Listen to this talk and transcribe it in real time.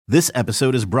This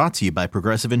episode is brought to you by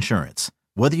Progressive Insurance.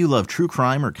 Whether you love true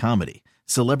crime or comedy,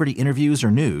 celebrity interviews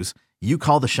or news, you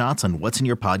call the shots on what's in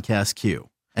your podcast queue.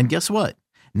 And guess what?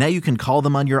 Now you can call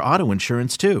them on your auto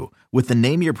insurance too with the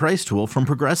Name Your Price tool from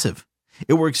Progressive.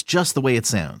 It works just the way it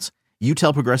sounds. You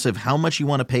tell Progressive how much you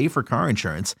want to pay for car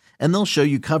insurance, and they'll show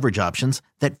you coverage options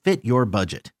that fit your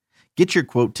budget. Get your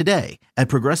quote today at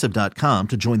Progressive.com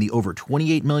to join the over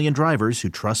 28 million drivers who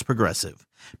trust Progressive.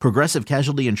 Progressive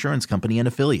Casualty Insurance Company and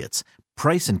Affiliates.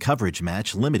 Price and coverage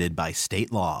match limited by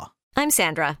state law. I'm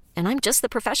Sandra, and I'm just the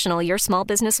professional your small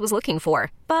business was looking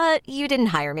for. But you didn't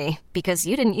hire me because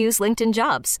you didn't use LinkedIn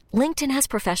Jobs. LinkedIn has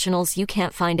professionals you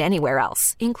can't find anywhere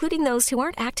else, including those who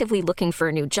aren't actively looking for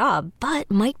a new job, but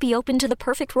might be open to the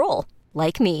perfect role,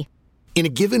 like me. In a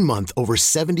given month, over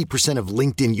 70% of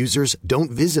LinkedIn users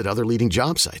don't visit other leading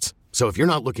job sites. So if you're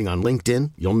not looking on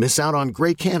LinkedIn, you'll miss out on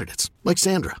great candidates like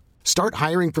Sandra. Start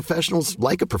hiring professionals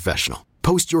like a professional.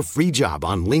 Post your free job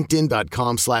on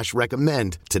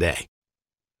linkedin.com/recommend today.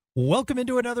 Welcome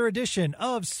into another edition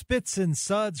of Spits and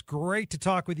Suds. Great to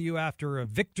talk with you after a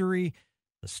victory.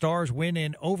 The Stars win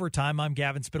in overtime. I'm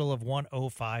Gavin Spittle of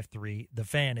 105.3 The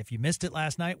Fan. If you missed it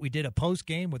last night, we did a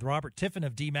post-game with Robert Tiffin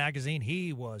of D Magazine.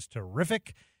 He was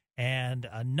terrific. And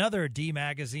another D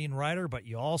Magazine writer, but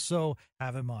you also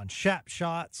have him on Shap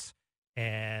Shots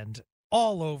and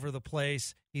all over the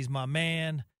place. He's my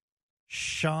man,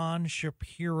 Sean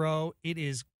Shapiro. It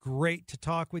is great to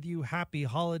talk with you. Happy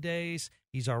holidays.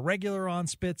 He's our regular on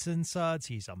Spits and Suds.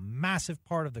 He's a massive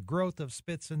part of the growth of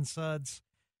Spits and Suds.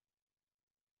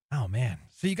 Oh man!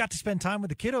 So you got to spend time with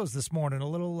the kiddos this morning. A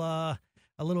little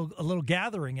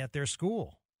gathering at their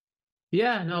school.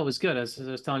 Yeah, no, it was good. As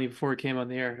I was telling you before we came on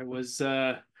the air, it was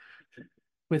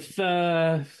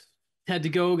got to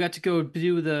go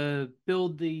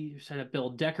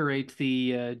decorate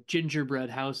the gingerbread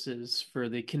houses for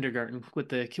the kindergarten with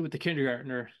the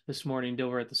kindergartner this morning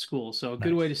over at the school. So a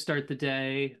good way to start the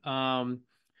day.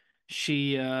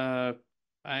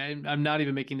 I'm not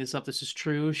even making this up. This is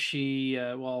true.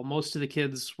 While most of the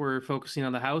kids were focusing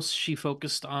on the house, she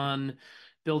focused on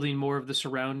building more of the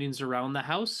surroundings around the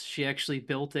house. She actually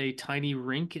built a tiny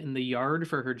rink in the yard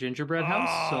for her gingerbread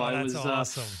house. So I was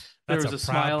awesome. There was a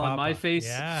smile on my face.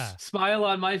 Yeah. Smile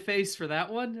on my face for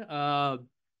that one.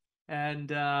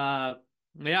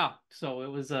 Yeah. So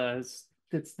it was the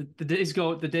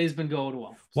day's been going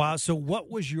well. Wow. So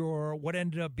what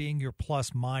ended up being your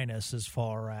plus minus as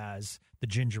far as the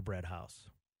gingerbread house?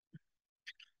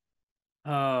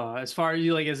 As far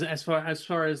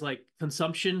as like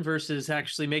consumption versus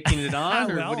actually making it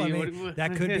on, or well, what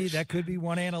that could be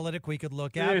one analytic we could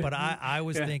look at. But I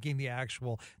was thinking the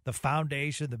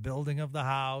foundation, the building of the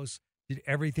house. Did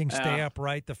everything stay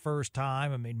upright the first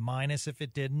time? I mean, minus if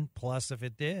it didn't, plus if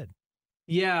it did.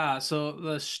 Yeah, so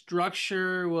the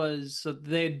structure was, so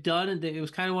they had done it. It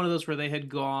was kind of one of those where they had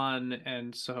gone,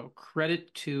 and so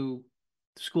credit to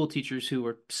school teachers who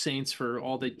were saints for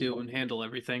all they do and handle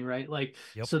everything, right? Like,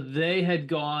 Yep. So they had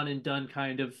gone and done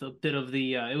kind of a bit of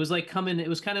the, it was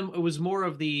more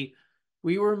of the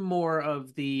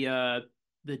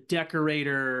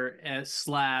decorator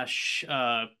slash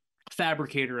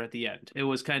fabricator at the end. It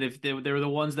was kind of, they were the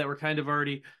ones that were kind of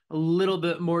already a little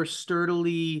bit more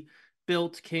sturdily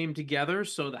built, came together.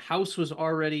 So the house was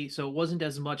already, so it wasn't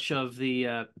as much of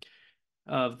the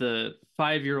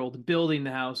 5-year-old building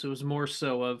the house. It was more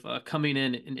so of coming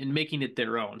in and making it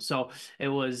their own. So it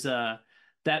was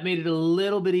that made it a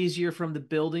little bit easier from the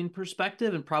building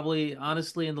perspective, and probably,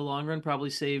 honestly, in the long run, probably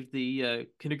saved the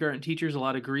kindergarten teachers a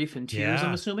lot of grief and tears,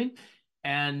 I'm assuming.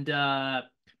 And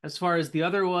as far as the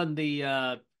other one,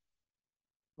 as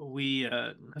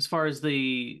far as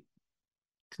the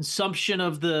consumption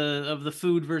of the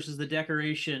food versus the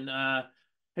decoration,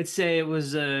 I'd say it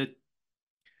was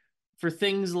for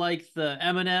things like the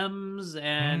M&Ms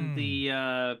and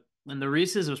the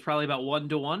Reese's, it was probably about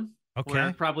 1-to-1. Okay.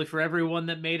 Where probably for everyone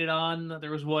that made it on,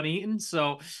 there was one eaten.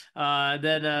 So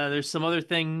then there's some other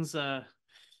things, and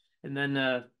then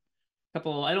a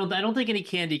couple. I don't think any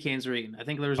candy canes were eaten. I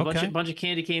think there was a bunch of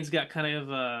candy canes got kind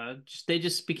of they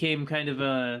just became kind of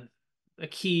a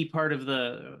key part of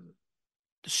the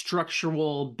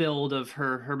structural build of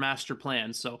her master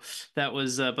plan. So that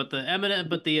was but the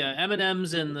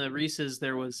M&Ms and the Reese's,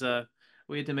 there was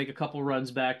we had to make a couple runs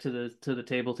back to the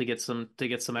table to get some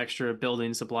extra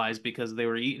building supplies because they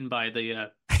were eaten by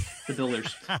the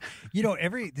builders.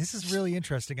 This is really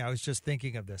interesting. I was just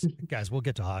thinking of this. Guys, we'll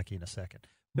get to hockey in a second.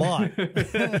 But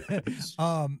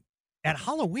at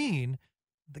Halloween,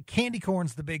 the candy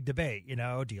corn's the big debate.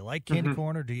 Do you like candy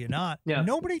corn or do you not? Yeah.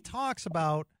 Nobody talks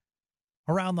about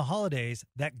around the holidays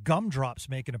that gumdrops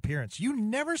make an appearance. You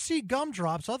never see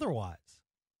gumdrops otherwise.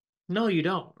 No, you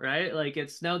don't, right? Like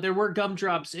there were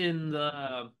gumdrops in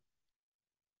the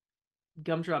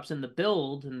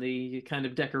build and the kind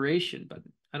of decoration, but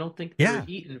I don't think they were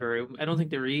eaten I don't think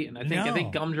they were eaten. I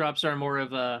think gumdrops are more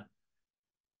of a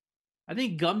I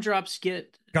think gumdrops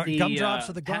get gumdrops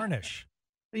are the garnish.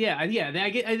 Yeah,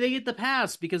 they get the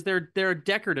pass because they're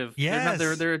decorative. Yes.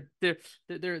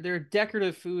 They're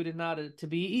decorative food and not to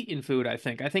be eaten food, I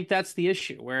think that's the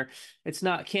issue, where it's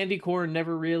not candy corn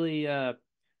never really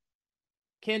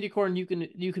candy corn. You can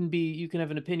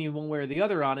have an opinion one way or the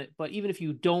other on it, but even if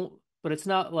you don't, but it's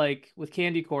not like with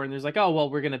candy corn there's like, oh well,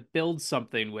 we're gonna build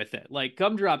something with it. Like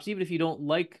gumdrops, even if you don't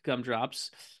like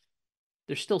gumdrops,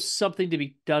 there's still something to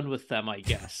be done with them, I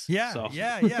guess.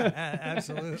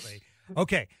 Absolutely.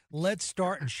 Okay, let's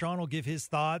start, and Sean will give his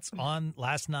thoughts on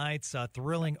last night's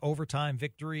thrilling overtime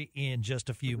victory in just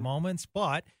a few moments.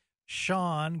 But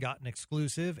Sean got an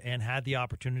exclusive and had the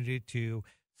opportunity to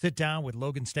sit down with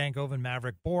Logan Stankoven,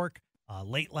 Mavrik Bourque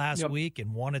late last week,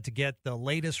 and wanted to get the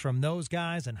latest from those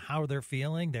guys and how they're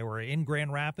feeling. They were in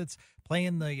Grand Rapids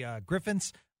playing the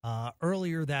Griffins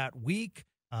earlier that week.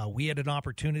 We had an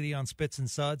opportunity on Spits and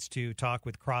Suds to talk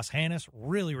with Cross Hannes,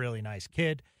 really, really nice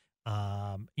kid.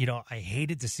 I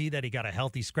hated to see that he got a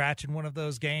healthy scratch in one of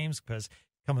those games because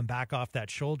coming back off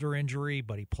that shoulder injury,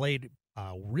 but he played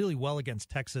really well against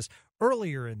Texas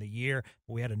earlier in the year.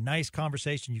 We had a nice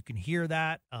conversation. You can hear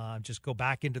that. Just go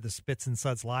back into the Spits and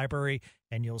Suds library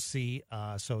and you'll see.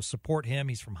 So support him.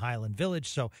 He's from Highland Village.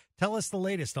 So tell us the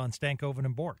latest on Stankoven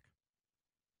and Bourque.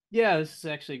 Yeah, this is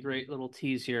actually a great little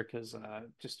tease here because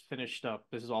just finished up.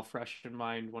 This is all fresh in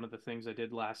mind. One of the things I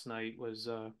did last night was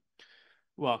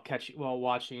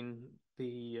watching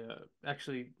the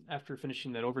actually after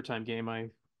finishing that overtime game, I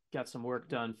got some work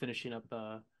done finishing up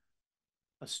a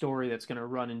story that's going to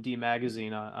run in D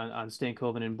Magazine on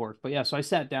Stankoven and Bourque. But yeah, so I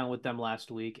sat down with them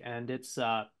last week, and it's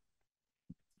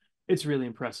really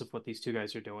impressive what these two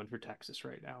guys are doing for Texas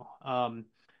right now.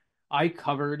 I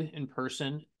covered in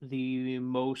person the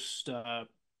most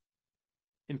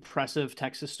impressive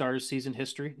Texas Stars season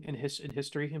history in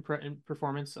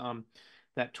performance.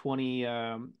 That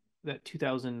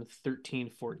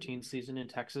 2013-14 season in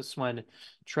Texas when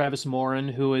Travis Morin,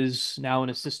 who is now an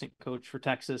assistant coach for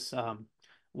Texas,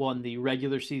 won the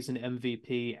regular season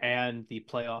MVP and the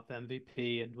playoff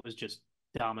MVP and was just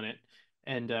dominant.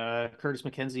 And Curtis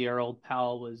McKenzie, our old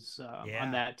pal, was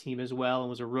on that team as well and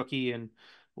was a rookie and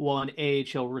won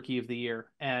AHL Rookie of the Year.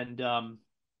 And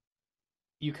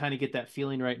you kind of get that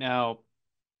feeling right now.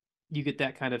 You get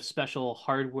that kind of special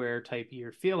hardware type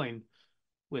year feeling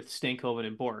with Stankoven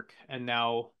and Bourque. And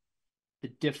now the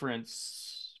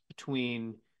difference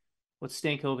between what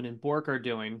Stankoven and Bourque are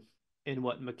doing and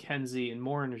what McKenzie and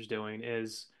Morin is doing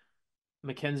is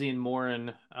McKenzie and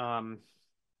Morin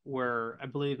were, I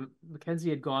believe McKenzie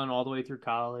had gone all the way through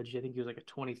college. I think he was like a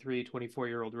 23,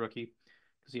 24-year-old rookie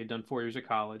because he had done 4 years of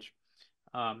college.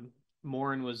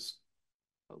 Morin was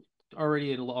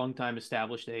already a long time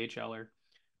established AHLer.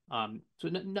 So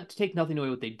not to take nothing away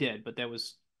what they did, but that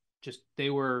was just, they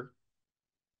were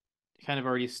kind of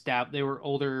already they were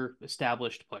older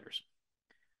established players.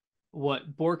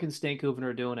 What Bourque and Stankoven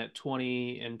are doing at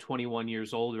 20 and 21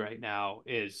 years old right now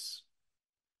is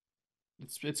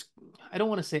it's I don't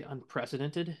want to say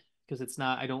unprecedented because it's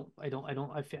not. I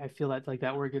feel that like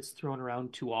that word gets thrown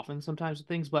around too often sometimes with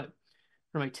things, but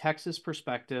from a Texas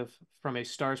perspective, from a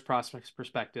Stars prospects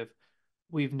perspective,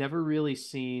 we've never really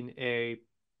seen a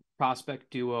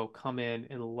prospect duo come in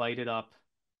and light it up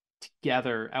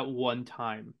together at one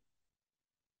time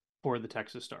for the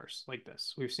Texas Stars like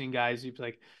this. We've seen guys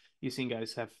you've seen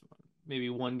guys have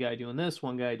maybe one guy doing this,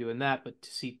 one guy doing that, but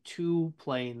to see two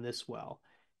playing this well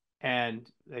and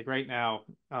like right now,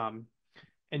 and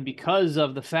because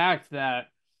of the fact that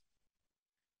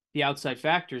the outside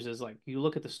factors is like you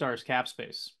look at the Stars cap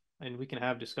space, and we can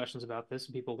have discussions about this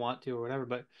and people want to or whatever,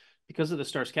 but because of the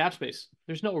Stars cap space,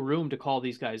 there's no room to call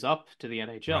these guys up to the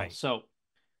NHL. Right. So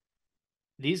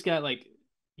these guys, like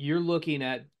you're looking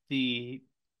at the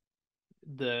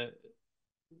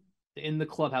in the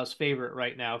clubhouse favorite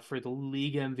right now for the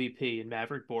league MVP in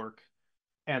Mavrik Bourque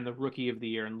and the rookie of the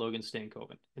year in Logan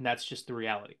Stankoven. And that's just the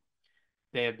reality.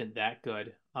 They have been that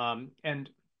good. And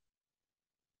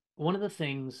one of the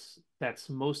things that's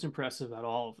most impressive about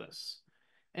all of this,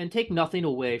 and take nothing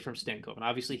away from Stankoven,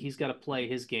 obviously he's got to play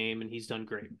his game and he's done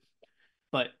great.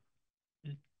 But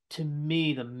to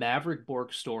me, the Mavrik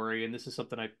Bourque story, and this is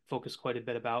something I focus quite a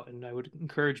bit about, and I would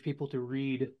encourage people to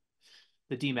read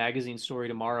the D Magazine story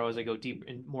tomorrow as I go deep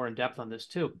and more in depth on this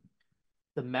too.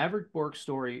 The Mavrik Bourque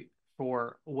story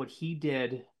for what he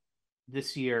did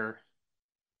this year,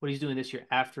 what he's doing this year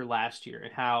after last year,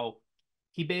 and how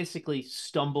he basically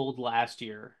stumbled last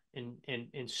year and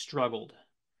struggled.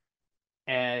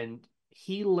 And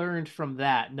he learned from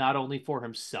that, not only for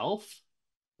himself,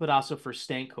 but also for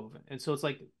Stankoven. And so it's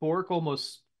like Bourque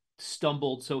almost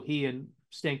stumbled so he and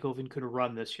Stankoven could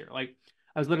run this year. Like,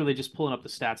 I was literally just pulling up the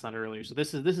stats on it earlier. So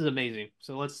this is amazing.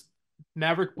 So let's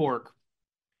Mavrik Bourque.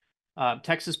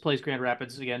 Texas plays Grand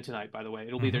Rapids again tonight, by the way.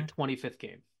 It'll be their 25th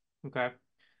game. Okay.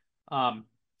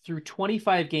 Through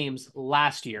 25 games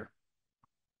last year,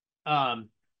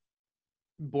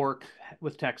 Bourque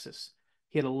with Texas,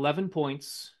 he had 11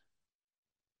 points,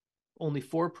 only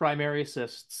 4 primary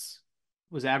assists,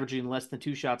 was averaging less than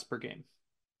 2 shots per game.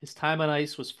 His time on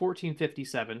ice was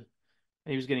 14:57, and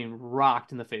he was getting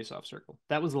rocked in the faceoff circle.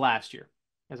 That was last year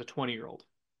as a 20-year-old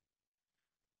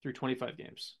through 25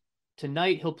 games.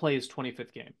 Tonight, he'll play his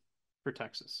 25th game for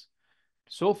Texas.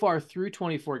 So far, through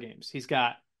 24 games, he's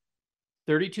got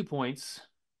 32 points.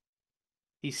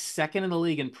 He's second in the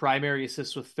league in primary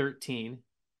assists with 13.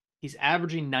 He's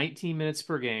averaging 19 minutes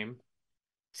per game.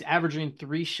 He's averaging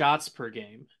 3 shots per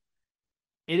game.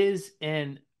 It is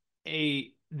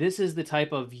this is the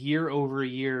type of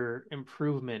year-over-year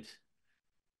improvement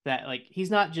that, like,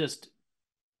 he's not just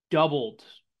doubled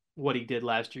what he did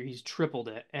last year, he's tripled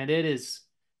it. And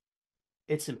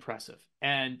it's impressive.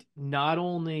 And not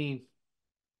only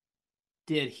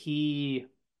did he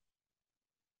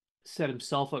set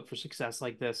himself up for success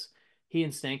like this, he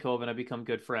and Stankoven have become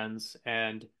good friends,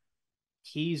 and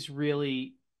he's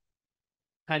really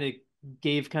kind of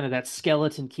gave that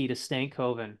skeleton key to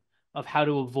Stankoven of how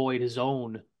to avoid his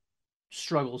own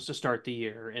struggles to start the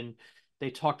year. And they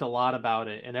talked a lot about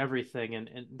it and everything,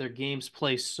 and their games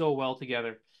play so well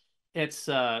together. It's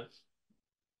like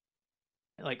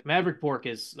Mavrik Bourque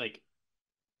is like,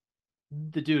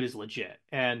 the dude is legit.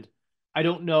 And I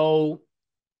don't know,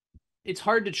 it's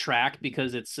hard to track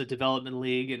because it's a development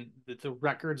league and the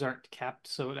records aren't kept,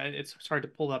 so it's hard to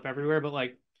pull up everywhere. But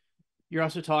like, you're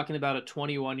also talking about a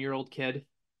 21-year-old kid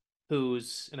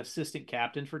who's an assistant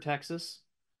captain for Texas.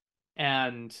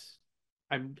 And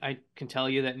I can tell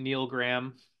you that Neil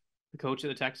Graham, the coach of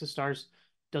the Texas Stars,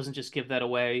 doesn't just give that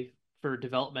away for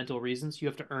developmental reasons. You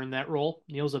have to earn that role.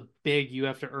 Neil's a big, you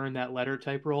have to earn that letter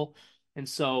type role. And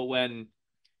so when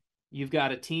you've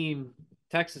got a team,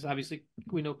 Texas, obviously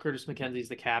we know Curtis McKenzie's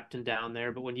the captain down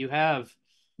there, but when you have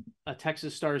a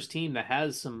Texas Stars team that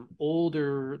has some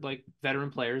older, like,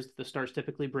 veteran players the Stars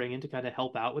typically bring in to kind of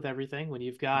help out with everything, when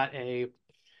you've got a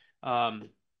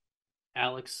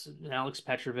Alex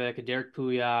Petrovic, a Derek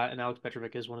Pouya, and Alex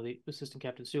Petrovic is one of the assistant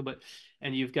captains too,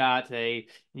 and you got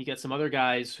some other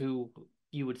guys who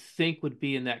you would think would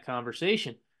be in that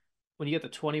conversation. When you get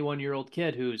the 21-year-old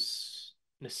kid who's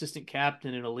an assistant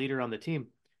captain and a leader on the team,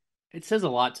 it says a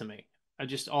lot to me.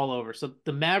 Just all over. So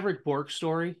the Mavrik Bourque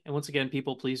story, and once again,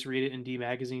 people, please read it in D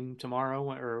Magazine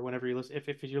tomorrow or whenever you listen.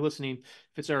 If you're listening,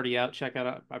 if it's already out, check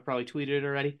out. I probably tweeted it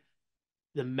already.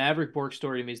 The Mavrik Bourque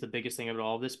story to me is the biggest thing about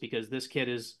all of this, because this kid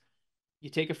is, you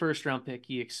take a first-round pick,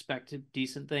 you expect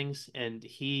decent things, and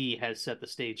he has set the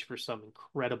stage for some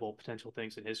incredible potential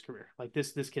things in his career. Like,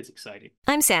 this kid's exciting.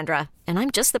 I'm Sandra, and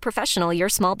I'm just the professional your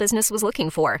small business was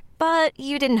looking for. But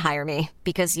you didn't hire me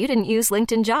because you didn't use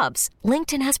LinkedIn Jobs.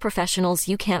 LinkedIn has professionals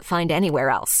you can't find anywhere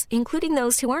else, including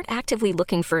those who aren't actively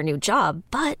looking for a new job,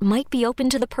 but might be open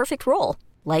to the perfect role,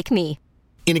 like me.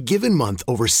 In a given month,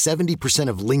 over 70%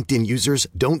 of LinkedIn users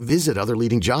don't visit other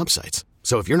leading job sites.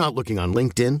 So if you're not looking on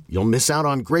LinkedIn, you'll miss out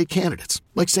on great candidates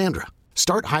like Sandra.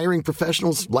 Start hiring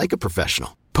professionals like a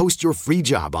professional. Post your free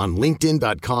job on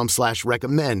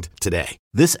linkedin.com/recommend today.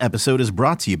 This episode is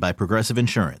brought to you by Progressive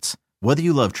Insurance. Whether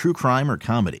you love true crime or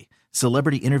comedy,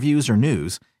 celebrity interviews or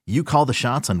news, you call the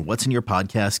shots on what's in your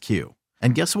podcast queue.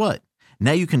 And guess what?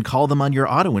 Now you can call them on your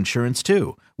auto insurance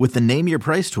too, with the Name Your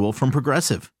Price tool from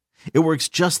Progressive. It works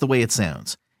just the way it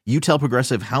sounds. You tell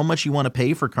Progressive how much you want to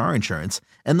pay for car insurance,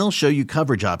 and they'll show you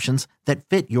coverage options that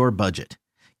fit your budget.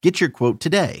 Get your quote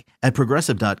today at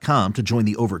Progressive.com to join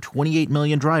the over 28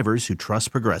 million drivers who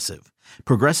trust Progressive.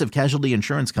 Progressive Casualty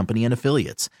Insurance Company and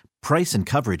Affiliates. Price and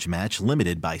coverage match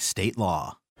limited by state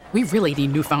law. We really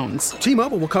need new phones.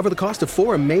 T-Mobile will cover the cost of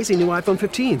 4 amazing new iPhone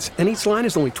 15s, and each line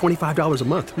is only $25 a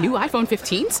month. New iPhone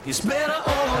 15s? It's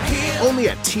better over here. Only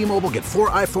at T-Mobile, get 4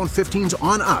 iPhone 15s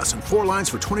on us and 4 lines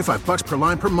for $25 per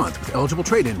line per month with eligible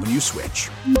trade-in when you switch.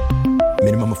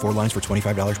 Minimum of 4 lines for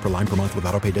 $25 per line per month with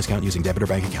autopay discount using debit or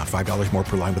bank account. $5 more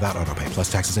per line without autopay,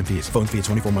 plus taxes and fees. Phone fee at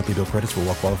 24 monthly bill credits for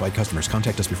well-qualified customers.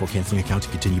 Contact us before canceling account to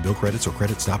continue bill credits or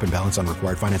credit stop and balance on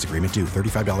required finance agreement due.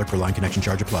 $35 per line connection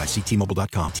charge applies. See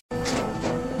T-Mobile.com.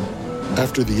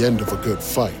 After the end of a good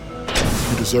fight,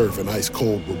 you deserve an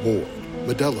ice-cold reward.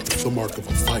 Modelo, the mark of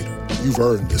a fighter. You've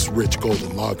earned this rich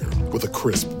golden lager with a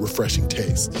crisp, refreshing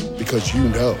taste. Because you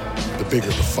know, the bigger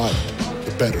the fight,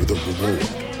 the better the reward.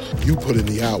 You put in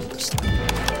the hours,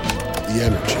 the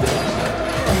energy,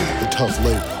 the tough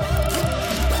labor.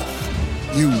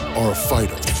 You are a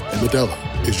fighter, and Modelo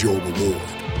is your reward.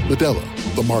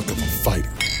 Modelo, the mark of a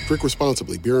fighter. Drink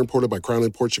responsibly. Beer imported by Crown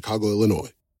Imports, Chicago, Illinois.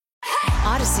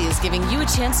 Odyssey is giving you a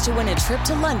chance to win a trip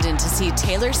to London to see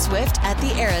Taylor Swift at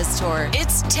the Eras Tour.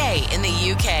 It's Tay in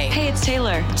the UK. Hey, it's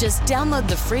Taylor. Just download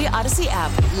the free Odyssey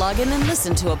app, log in and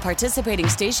listen to a participating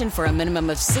station for a minimum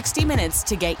of 60 minutes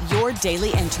to get your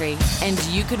daily entry. And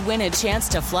you could win a chance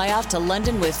to fly off to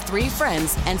London with 3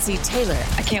 friends and see Taylor.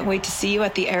 I can't wait to see you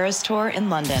at the Eras Tour in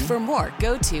London. For more,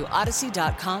 go to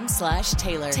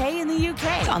odyssey.com/Taylor. Tay in the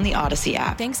UK. It's on the Odyssey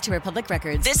app. Thanks to Republic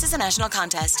Records. This is a national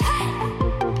contest.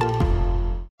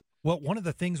 Well, one of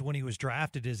the things when he was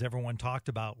drafted is everyone talked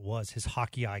about was his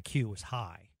hockey IQ was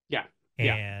high. Yeah.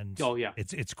 And yeah.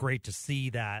 It's great to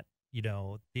see that,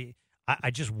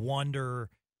 I just wonder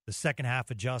the second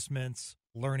half adjustments,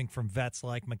 learning from vets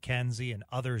like McKenzie and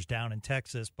others down in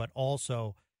Texas, but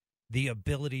also the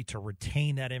ability to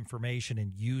retain that information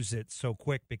and use it so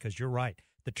quick, because you're right.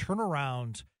 The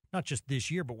turnaround, not just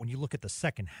this year, but when you look at the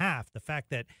second half, the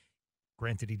fact that,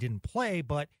 granted, he didn't play,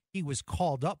 but he was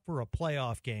called up for a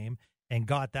playoff game and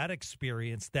got that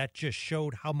experience. That just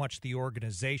showed how much the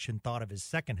organization thought of his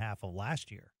second half of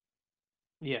last year.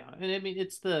 Yeah, and I mean,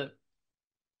 it's the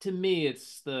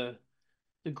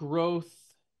growth,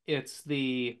 it's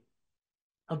the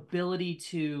ability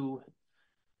to,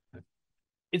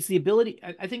 I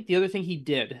think the other thing he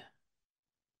did,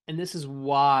 and this is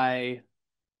why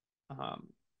I'm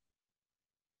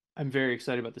very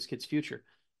excited about this kid's future,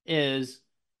 is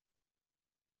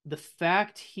the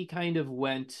fact he kind of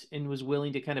went and was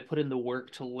willing to kind of put in the work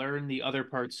to learn the other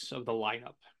parts of the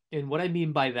lineup. And what I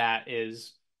mean by that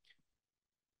is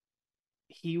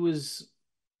he was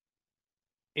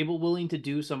willing to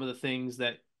do some of the things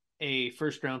that a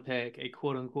first round pick, a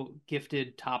quote unquote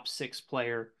gifted top 6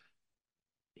 player,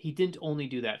 he didn't only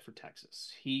do that for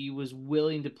Texas. He was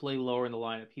willing to play lower in the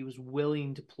lineup. He was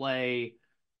willing to play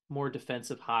more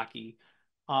defensive hockey.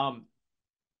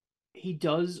 He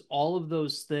does all of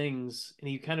those things,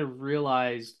 and you kind of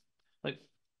realize, like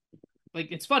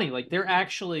it's funny, like they're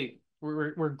actually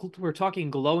we're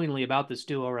talking glowingly about this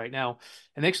duo right now,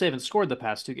 and they actually haven't scored the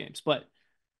past 2 games. But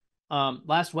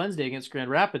last Wednesday against Grand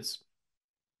Rapids,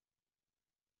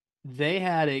 they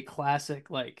had a classic,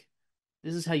 like,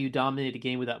 this is how you dominate a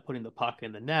game without putting the puck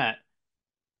in the net,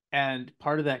 and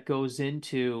part of that goes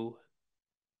into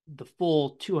the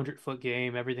full 200-foot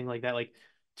game, everything like that. Like,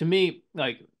 to me,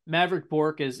 like, Mavrik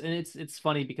Bourque is, and it's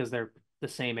funny because they're the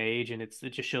same age, and it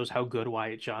just shows how good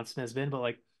Wyatt Johnson has been. But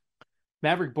like,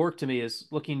 Mavrik Bourque to me is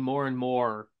looking more and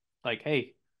more like,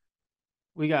 hey,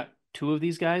 we got 2 of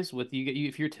these guys with you.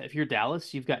 If you're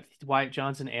Dallas, you've got Wyatt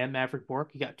Johnson and Mavrik Bourque.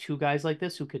 You got 2 guys like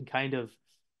this who can kind of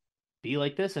be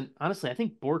like this. And honestly, I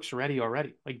think Bourque's ready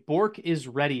already. Like, Bourque is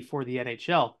ready for the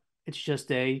NHL. It's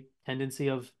just a tendency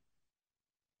of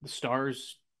the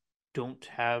Stars don't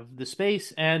have the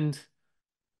space, and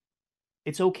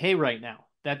it's okay right now.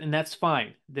 That's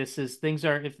fine. Things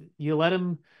are, if you let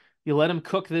him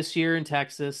cook this year in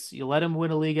Texas, you let him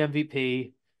win a league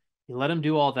MVP, you let him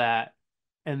do all that,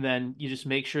 and then you just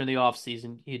make sure in the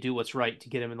offseason you do what's right to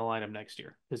get him in the lineup next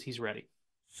year, because he's ready.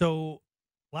 So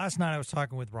last night I was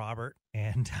talking with Robert,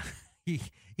 and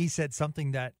he said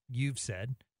something that you've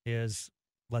said is,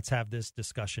 let's have this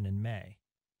discussion in May.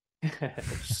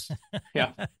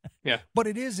 Yeah. But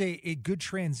it is a good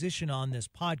transition on this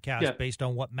podcast based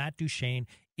on what Matt Duchene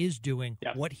is doing,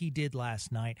 what he did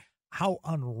last night, how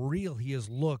unreal he has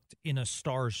looked in a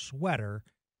Stars sweater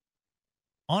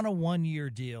on a 1-year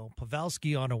deal,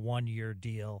 Pavelski on a 1-year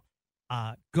deal,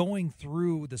 going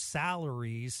through the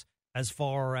salaries as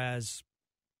far as,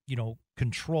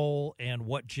 control and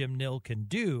what Jim Nill can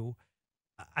do.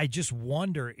 I just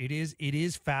wonder, it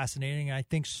is fascinating. I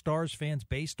think Stars fans,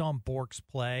 based on Bourque's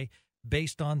play,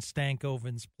 based on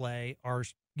Stankoven's play, are,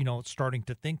 starting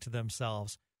to think to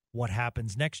themselves, what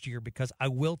happens next year? Because I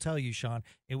will tell you, Sean,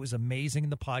 it was amazing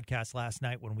in the podcast last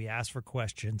night when we asked for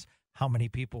questions, how many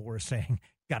people were saying,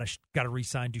 gotta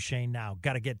re-sign Duchene now,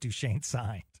 gotta get Duchene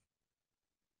signed.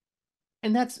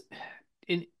 And that's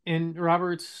in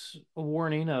Robert's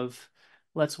warning of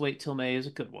let's wait till May is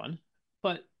a good one.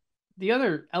 But the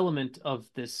other element of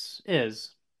this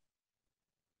is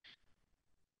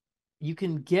you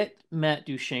can get Matt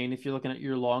Duchene if you're looking at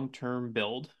your long-term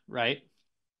build, right?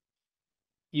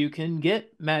 You can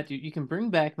bring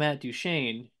back Matt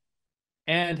Duchene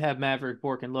and have Mavrik,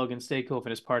 Bourque, and Logan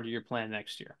Stankoven as part of your plan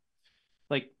next year.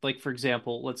 Like for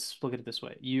example, let's look at it this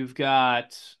way. You've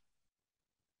got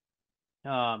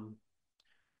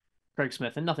Craig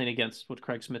Smith, and nothing against what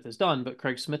Craig Smith has done, but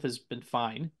Craig Smith has been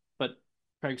fine. But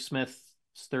Craig Smith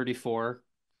is 34,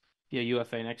 be a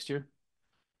UFA next year.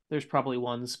 There's probably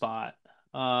one spot.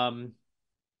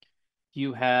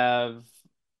 You have,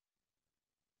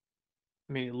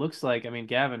 I mean, it looks like, I mean,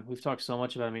 Gavin, we've talked so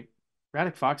much about, I mean,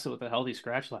 Radek Foxit with a healthy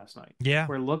scratch last night. Yeah.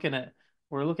 We're looking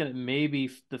at maybe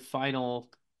the final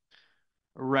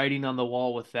writing on the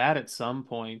wall with that at some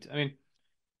point. I mean,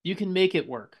 you can make it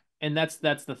work. And that's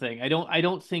the thing. I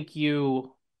don't think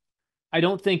you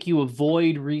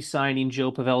avoid re-signing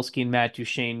Joe Pavelski and Matt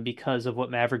Duchene because of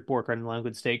what Mavrik, Bourque, and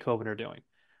Logan Stankoven are doing.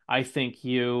 I think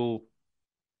you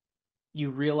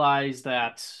realize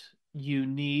that you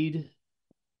need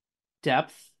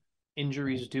depth.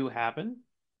 Injuries do happen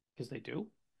because they do.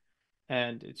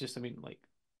 And it's just, I mean, like,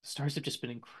 the Stars have just been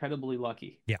incredibly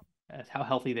lucky at how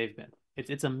healthy they've been.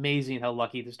 It's amazing how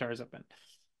lucky the Stars have been.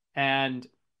 And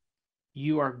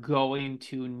you are going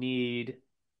to need,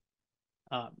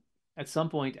 at some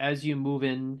point, as you move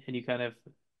in and you kind of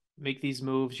make these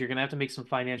moves, you're going to have to make some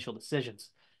financial decisions.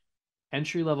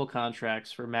 Entry-level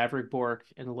contracts for Mavrik, Bourque,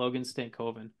 and Logan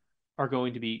Stankoven are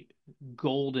going to be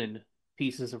golden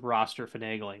pieces of roster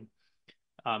finagling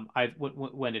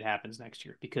when it happens next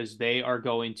year, because they are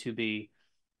going to be,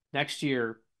 next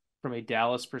year, from a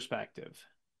Dallas perspective,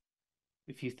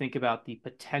 if you think about the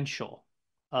potential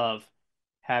of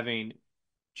having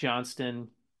Johnston,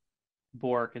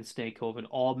 Bourque, and Stankoven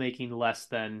all making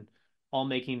around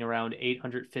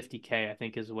 $850K, I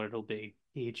think is what it'll be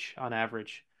each on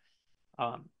average.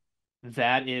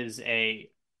 That is a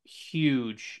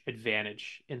huge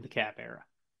advantage in the cap era.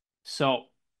 So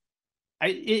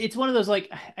it's one of those,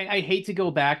 like, I hate to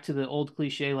go back to the old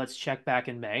cliche, let's check back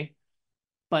in May,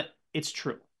 but it's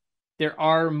true. There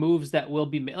are moves that will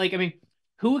be made. Like, I mean,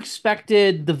 who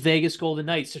expected the Vegas Golden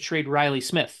Knights to trade Riley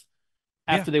Smith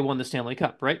after they won the Stanley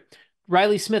Cup, right?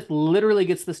 Riley Smith literally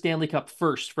gets the Stanley Cup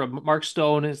first from Mark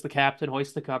Stone as the captain,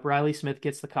 hoists the cup. Riley Smith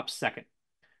gets the cup second.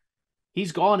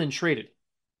 He's gone and traded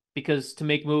because to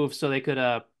make moves so they could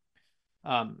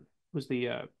who's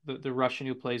the Russian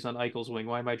who plays on Eichel's wing?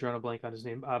 Why am I drawing a blank on his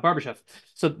name? Barbashev.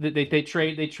 So they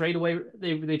trade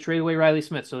away Riley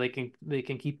Smith so they can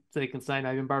sign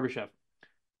Ivan Barbashev.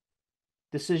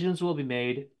 Decisions will be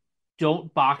made.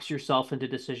 Don't box yourself into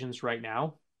decisions right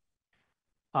now.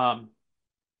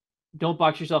 Don't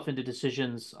box yourself into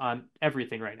decisions on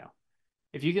everything right now.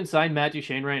 If you can sign Matt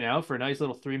Duchene right now for a nice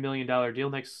little $3 million deal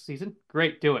next season,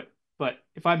 great, do it. But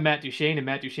if I'm Matt Duchene and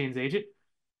Matt Duchene's agent,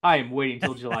 I am waiting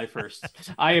till July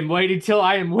 1st. I am waiting till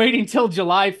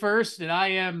July 1st, and I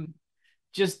am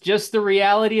just the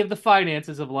reality of the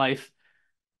finances of life.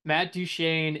 Matt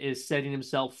Duchene is setting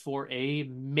himself for a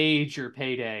major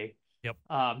payday. Yep.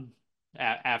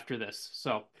 After this,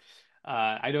 so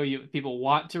I know people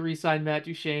want to re-sign Matt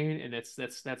Duchene, and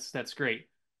that's great.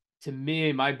 To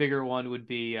me, my bigger one would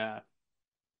be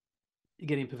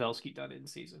getting Pavelski done in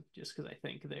season, just because I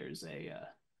think there's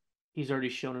he's already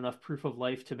shown enough proof of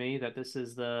life to me that this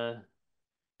is that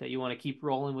you want to keep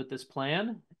rolling with this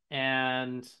plan.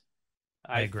 And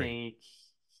I think,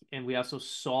 and we also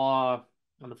saw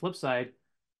on the flip side,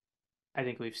 I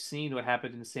think we've seen what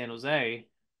happened in San Jose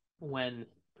when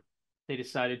they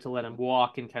decided to let him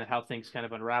walk and kind of how things kind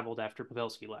of unraveled after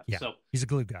Pavelski left. Yeah, so he's a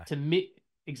glue guy. To me,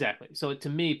 exactly. So to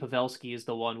me, Pavelski is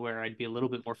the one where I'd be a little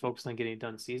bit more focused on getting it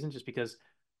done in season, just because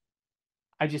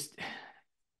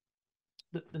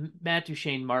the Matt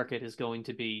Duchene market is going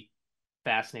to be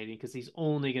fascinating because he's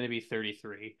only going to be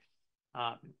 33.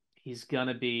 There's going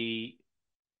to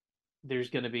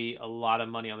be a lot of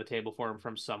money on the table for him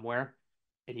from somewhere.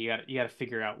 And you got to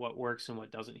figure out what works and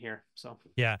what doesn't here. So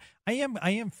yeah, I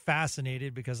am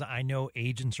fascinated because I know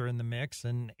agents are in the mix,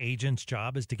 and agents'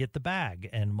 job is to get the bag,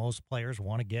 and most players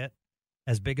want to get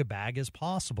as big a bag as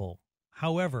possible.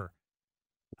 However,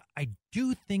 I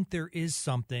do think there is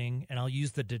something, and I'll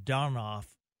use the Dodonov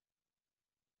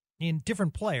in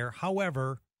different player.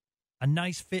 However, a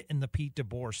nice fit in the Pete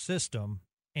DeBoer system,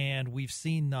 and we've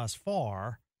seen thus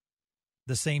far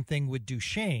the same thing with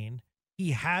Duchene.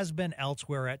 He has been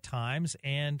elsewhere at times,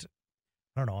 and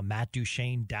I don't know, a Matt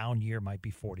Duchene down year might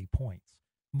be 40 points.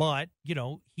 But,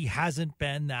 he hasn't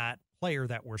been that player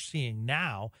that we're seeing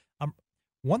now.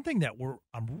 One thing that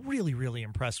I'm really, really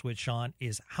impressed with, Sean,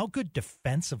 is how good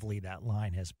defensively that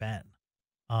line has been.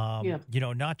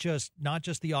 Not just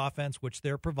the offense, which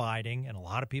they're providing, and a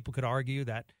lot of people could argue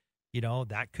that,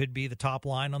 that could be the top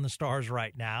line on the Stars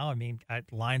right now. I mean,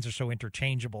 lines are so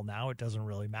interchangeable now, it doesn't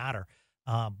really matter.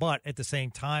 But at the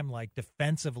same time, like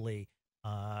defensively,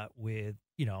 with,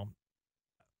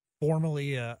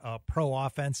 formerly a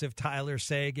pro-offensive Tyler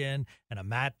Seguin and a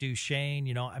Matt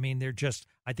Duchene, they're just,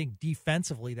 I think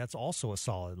defensively, that's also a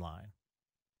solid line.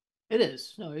 It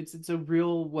is. No, it's a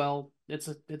real, it's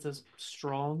a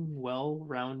strong,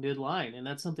 well-rounded line. And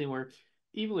that's something where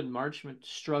even when Marchment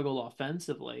struggled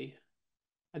offensively,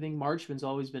 I think Marchment's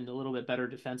always been a little bit better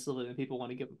defensively than people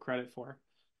want to give him credit for.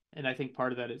 And I think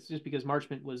part of that is just because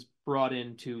Marchment was brought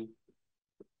into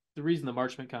the reason the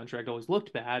Marchment contract always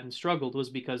looked bad and struggled was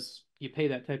because you pay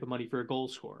that type of money for a goal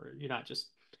scorer. You're not just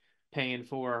paying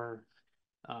for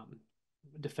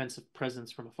defensive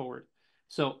presence from a forward.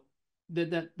 So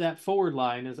that forward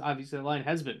line is obviously, the line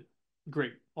has been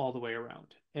great all the way around.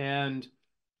 And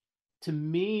to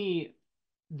me,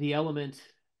 the element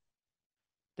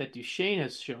that Duchene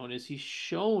has shown is he's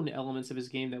shown elements of his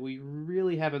game that we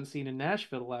really haven't seen in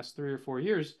Nashville the last 3 or 4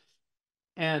 years.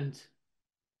 And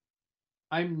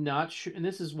I'm not sure, and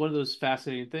this is one of those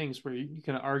fascinating things where you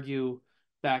can argue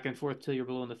back and forth till you're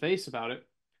blue in the face about it.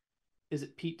 Is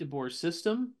it Pete DeBoer's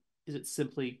system? Is it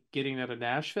simply getting out of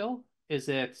Nashville? Is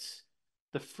it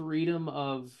the freedom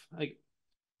of, like,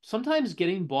 sometimes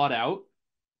getting bought out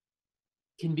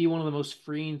can be one of the most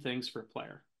freeing things for a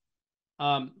player.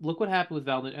 Look what happened with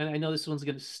Val, and I know this one's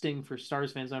going to sting for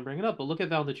Stars fans I'm bringing it up, but look at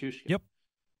Val Nichushkin. Yep.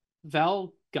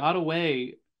 Val got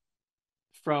away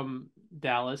from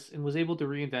Dallas and was able to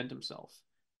reinvent himself.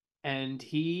 And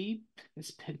he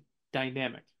has been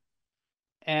dynamic.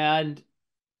 And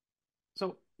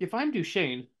so if I'm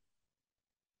Duchene,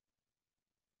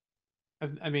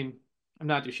 I'm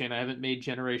not Duchene. I haven't made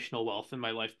generational wealth in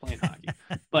my life playing hockey.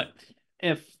 But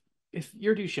if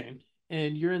you're Duchene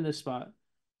and you're in this spot,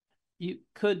 you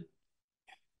could.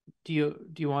 Do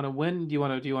you want to win? Do you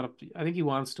want to? I think he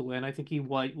wants to win. I think he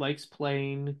likes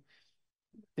playing.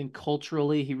 I think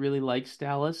culturally he really likes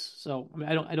Dallas. So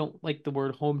I don't like the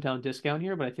word hometown discount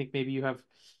here, but I think maybe you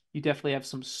definitely have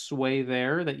some sway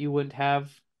there that you wouldn't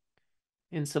have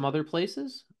in some other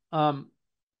places. So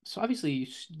obviously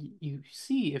you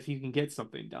see if you can get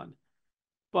something done,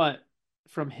 but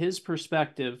from his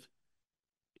perspective,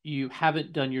 you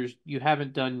haven't done your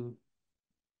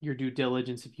due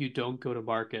diligence if you don't go to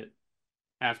market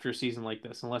after a season like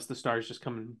this, unless the Stars just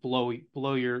come and blow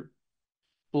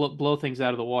things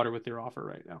out of the water with their offer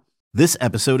right now. This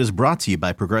episode is brought to you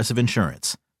by Progressive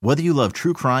Insurance. Whether you love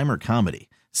true crime or comedy,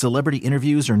 celebrity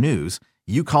interviews or news,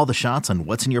 you call the shots on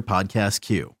what's in your podcast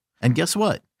queue. And guess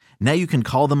what? Now you can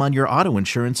call them on your auto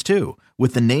insurance too,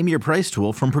 with the Name Your Price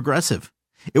tool from Progressive.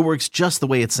 It works just the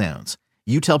way it sounds.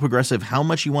 You tell Progressive how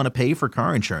much you want to pay for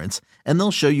car insurance, and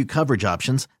they'll show you coverage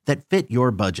options that fit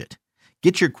your budget.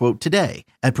 Get your quote today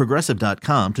at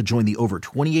Progressive.com to join the over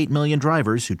 28 million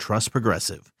drivers who trust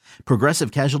Progressive.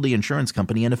 Progressive Casualty Insurance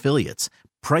Company and Affiliates.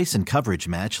 Price and coverage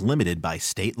match limited by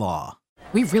state law.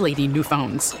 We really need new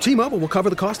phones. T-Mobile will cover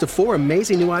the cost of 4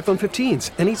 amazing new iPhone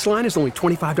 15s, and each line is only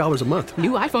 $25 a month.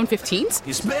 New iPhone 15s?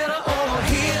 It's better over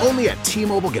here. Only at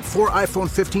T-Mobile, get 4 iPhone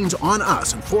 15s on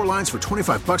us and 4 lines for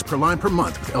 $25 per line per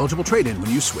month with eligible trade-in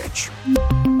when you switch.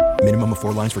 Minimum of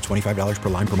 4 lines for $25 per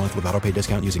line per month with autopay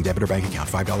discount using debit or bank account.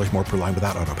 $5 more per line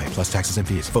without autopay, plus taxes and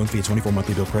fees. Phone fee at 24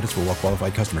 monthly bill credits for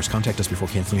well-qualified customers. Contact us before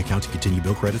canceling account to continue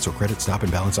bill credits or credit stop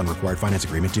and balance on required finance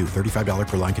agreement due. $35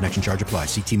 per line connection charge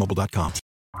applies. See T-Mobile.com.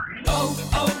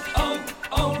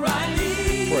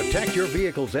 O'Reilly. Protect your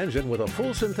vehicle's engine with a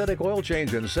full synthetic oil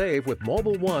change and save with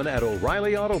Mobil 1 at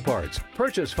O'Reilly Auto Parts.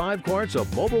 Purchase 5 quarts of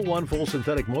Mobil 1 full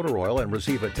synthetic motor oil and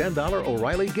receive a $10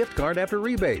 O'Reilly gift card after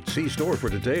rebate. See store for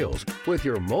details. With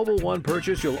your Mobil 1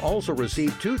 purchase, you'll also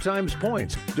receive 2 times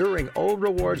points during O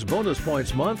Rewards Bonus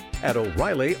Points Month at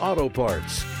O'Reilly Auto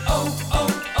Parts.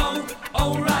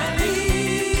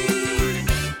 O'Reilly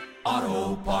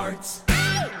Auto Parts.